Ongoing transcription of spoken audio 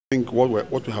I think what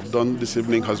we have done this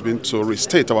evening has been to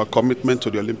restate our commitment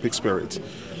to the Olympic spirit,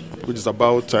 which is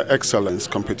about excellence,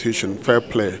 competition, fair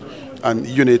play, and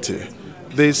unity.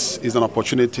 This is an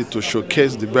opportunity to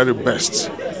showcase the very best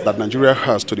that Nigeria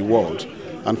has to the world.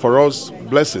 And for us,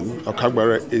 Blessing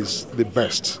Okagbare is the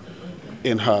best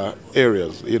in her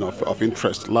areas, of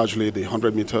interest, largely the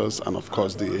 100 meters and, of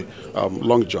course, the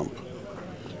long jump.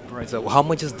 Right, so how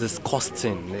much is this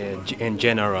costing in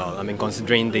general? I mean,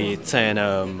 considering the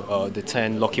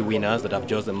 10 lucky winners that have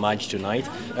just emerged tonight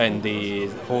and the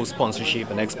whole sponsorship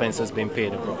and expenses being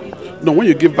paid abroad. No, when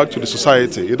you give back to the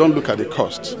society, you don't look at the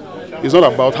cost. It's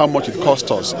not about how much it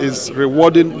costs us. It's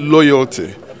rewarding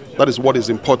loyalty. That is what is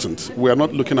important. We are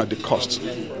not looking at the cost.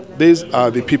 These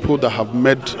are the people that have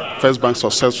made First Bank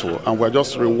successful, and we're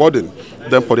just rewarding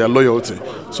them for their loyalty.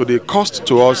 So the cost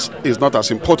to us is not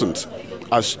as important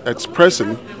as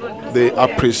expressing the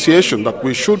appreciation that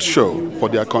we should show for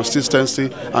their consistency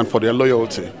and for their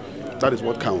loyalty. That is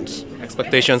what counts.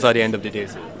 Expectations at the end of the day?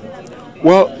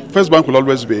 Well, First Bank will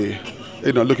always be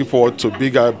looking forward to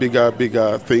bigger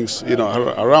things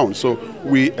around. So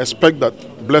we expect that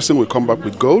Blessing will come back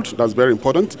with gold. That's very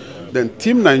important. Then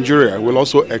Team Nigeria will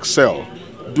also excel,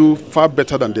 do far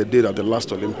better than they did at the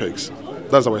last Olympics.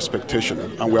 That's our expectation,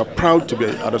 and we are proud to be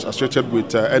associated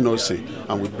with NOC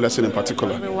and with Blessing in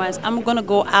particular. Otherwise, I'm going to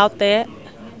go out there,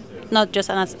 not just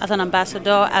as an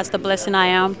ambassador, as the Blessing I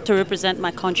am, to represent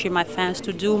my country, my fans,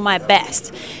 to do my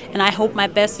best. And I hope my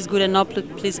best is good enough to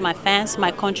please my fans,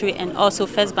 my country, and also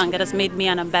First Bank that has made me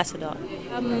an ambassador.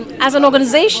 As an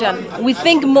organization, we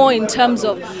think more in terms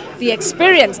of the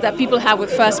experience that people have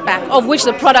with First Bank, of which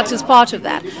the product is part of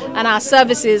that, and our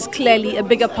service is clearly a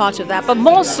bigger part of that. But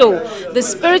more so, the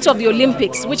spirit of the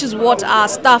Olympics, which is what our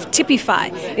staff typify,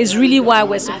 is really why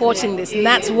we're supporting this, and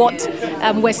that's what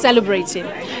we're celebrating.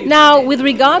 Now, with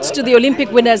regards to the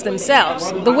Olympic winners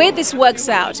themselves, the way this works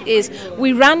out is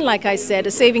we ran, like I said,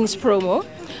 a savings promo.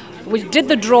 We did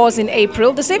the draws in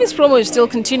April. The savings promo is still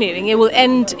continuing. It will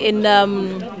end in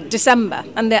December,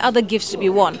 and there are other gifts to be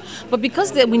won. But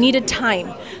because we needed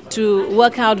time to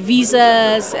work out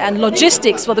visas and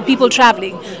logistics for the people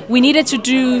traveling, we needed to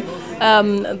do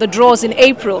the draws in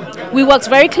April. We worked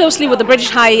very closely with the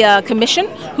British High Commission,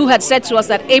 who had said to us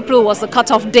that April was the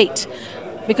cutoff date,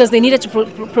 because they needed to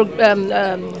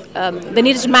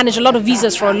manage a lot of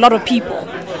visas for a lot of people.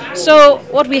 So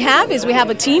what we have is we have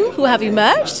a team who have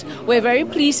emerged. We're very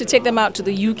pleased to take them out to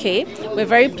the UK. We're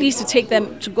very pleased to take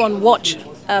them to go and watch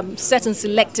certain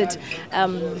selected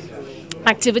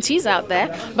activities out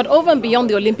there. But over and beyond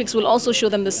the Olympics, we'll also show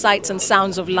them the sights and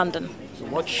sounds of London.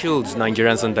 What should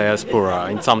Nigerians and diaspora,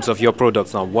 in terms of your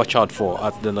products now, watch out for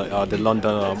at the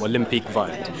London Olympic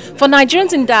vibe? For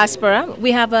Nigerians in diaspora,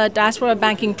 we have a diaspora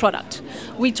banking product.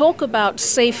 We talk about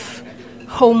safe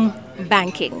home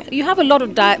banking. You have a lot of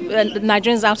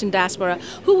Nigerians out in diaspora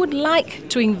who would like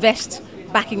to invest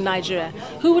back in Nigeria,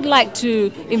 who would like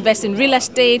to invest in real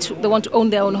estate, they want to own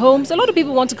their own homes. A lot of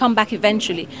people want to come back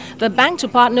eventually. The bank to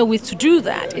partner with to do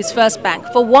that is First Bank,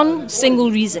 for one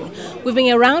single reason. We've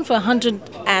been around for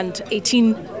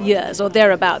 118 years or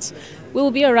thereabouts. We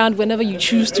will be around whenever you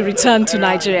choose to return to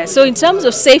Nigeria. So in terms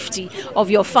of safety of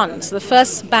your funds, the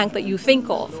first bank that you think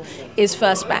of is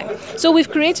First Bank. So we've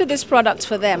created this product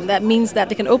for them. That means that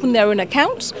they can open their own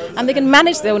accounts and they can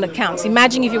manage their own accounts.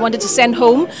 Imagine if you wanted to send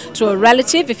home to a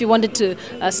relative, if you wanted to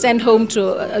send home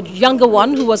to a younger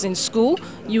one who was in school,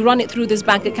 you run it through this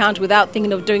bank account without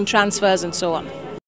thinking of doing transfers and so on.